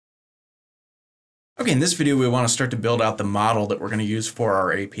Okay, in this video, we want to start to build out the model that we're going to use for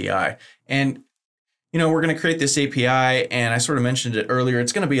our API. And, we're going to create this API, and I sort of mentioned it earlier.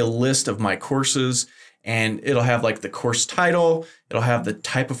 It's going to be a list of my courses, and it'll have like the course title. It'll have the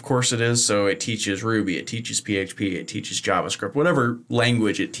type of course it is. So it teaches Ruby, it teaches PHP, it teaches JavaScript, whatever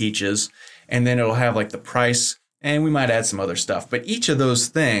language it teaches. And then it'll have like the price, and we might add some other stuff. But each of those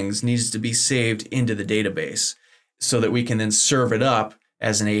things needs to be saved into the database so that we can then serve it up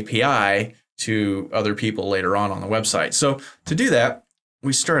as an API to other people later on the website. So to do that,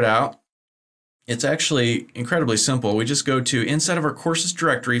 we start out, it's actually incredibly simple. We just go to inside of our courses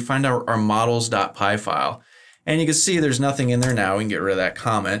directory, find our models.py file. And you can see there's nothing in there now. We can get rid of that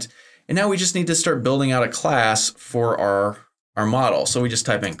comment. And now we just need to start building out a class for our model. So we just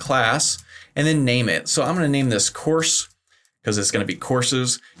type in class and then name it. So I'm going to name this course because it's going to be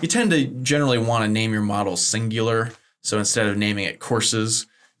courses. You tend to generally want to name your model singular. So instead of naming it courses,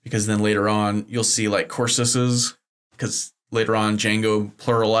 because then later on you'll see like courses, because later on Django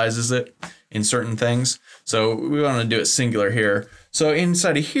pluralizes it in certain things. So we want to do it singular here. So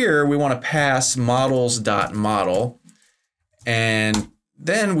inside of here, we want to pass models.model, and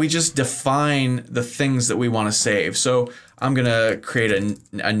then we just define the things that we want to save. So I'm going to create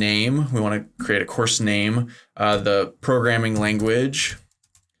a name. We want to create a course name, the programming language.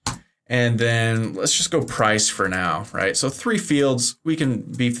 And then let's just go price for now, right? So 3 fields, we can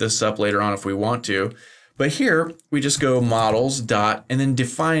beef this up later on if we want to. But here we just go models dot and then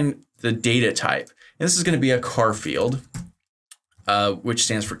define the data type. And this is going to be a char field, which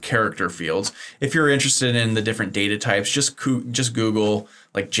stands for character fields. If you're interested in the different data types, just Google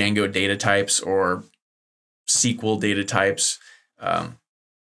like Django data types or SQL data types,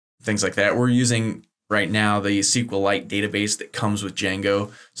 things like that. We're using right now the SQLite database that comes with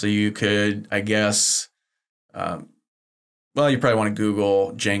Django. So you could, I guess, well, you probably want to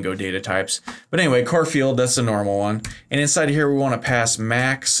Google Django data types. But anyway, char field, that's a normal one. And inside of here, we want to pass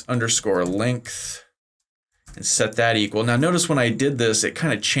max_length and set that equal. Now notice when I did this, it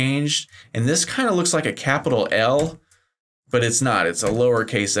kind of changed. And this kind of looks like a capital L, but it's not. It's a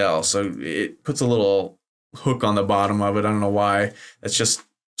lowercase l. So it puts a little hook on the bottom of it. I don't know why. That's just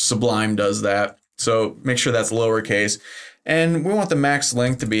Sublime does that. So make sure that's lowercase. And we want the max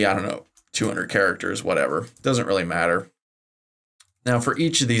length to be, I don't know, 200 characters, whatever. Doesn't really matter. Now for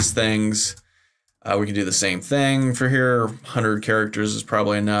each of these things, we can do the same thing. For here, 100 characters is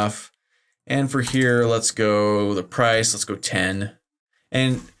probably enough. And for here, let's go the price, let's go 10.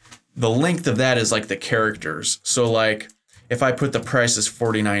 And the length of that is like the characters. So like if I put the price as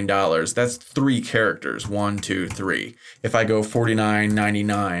 $49, that's 3 characters, 1, 2, 3. If I go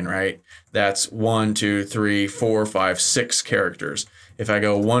 $49.99, right? That's 1, 2, 3, 4, 5, 6 characters. If I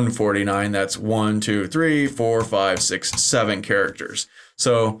go $149, that's 1, 2, 3, 4, 5, 6, 7 characters.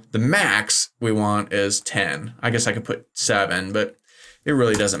 So the max we want is 10. I guess I could put 7, but it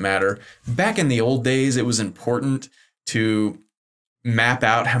really doesn't matter. Back in the old days, it was important to map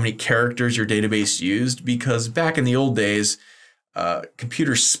out how many characters your database used, because back in the old days,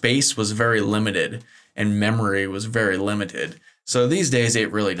 computer space was very limited and memory was very limited. So these days,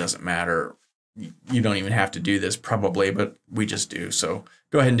 it really doesn't matter. You don't even have to do this probably, but we just do. So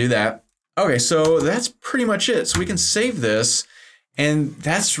go ahead and do that. Okay, so that's pretty much it. So we can save this, and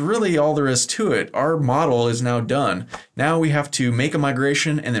that's really all there is to it. Our model is now done. Now we have to make a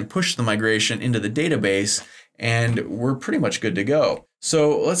migration and then push the migration into the database, and we're pretty much good to go.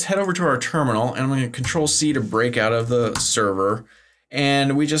 So let's head over to our terminal, and I'm going to Control-C to break out of the server,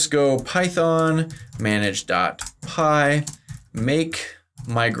 and we just go Python manage.py make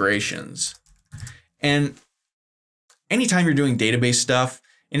migrations. And anytime you're doing database stuff,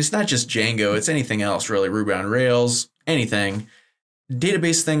 and it's not just Django, it's anything else really, Ruby on Rails, anything,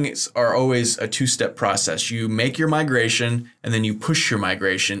 database things are always a 2-step process. You make your migration and then you push your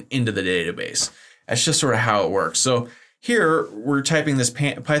migration into the database. That's just sort of how it works. So here we're typing this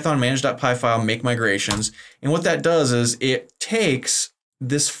Python manage.py file, make migrations. And what that does is it takes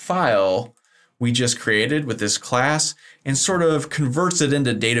this file we just created with this class and sort of converts it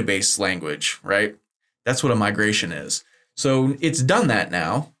into database language, right? That's what a migration is. So it's done that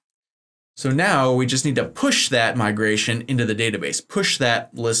now. So now we just need to push that migration into the database, push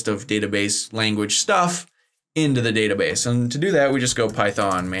that list of database language stuff into the database. And to do that, we just go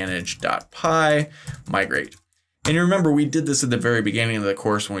Python manage.py migrate. And you remember we did this at the very beginning of the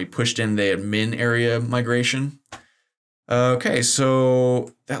course when we pushed in the admin area migration. Okay,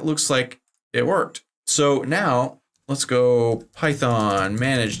 so that looks like it worked. So now let's go Python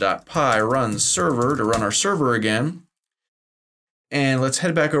manage.py run server to run our server again. And let's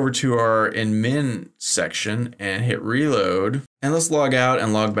head back over to our admin section and hit reload. And let's log out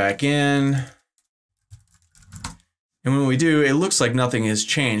and log back in. And when we do, it looks like nothing has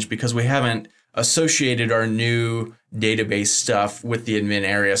changed because we haven't associated our new database stuff with the admin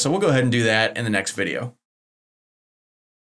area. So we'll go ahead and do that in the next video.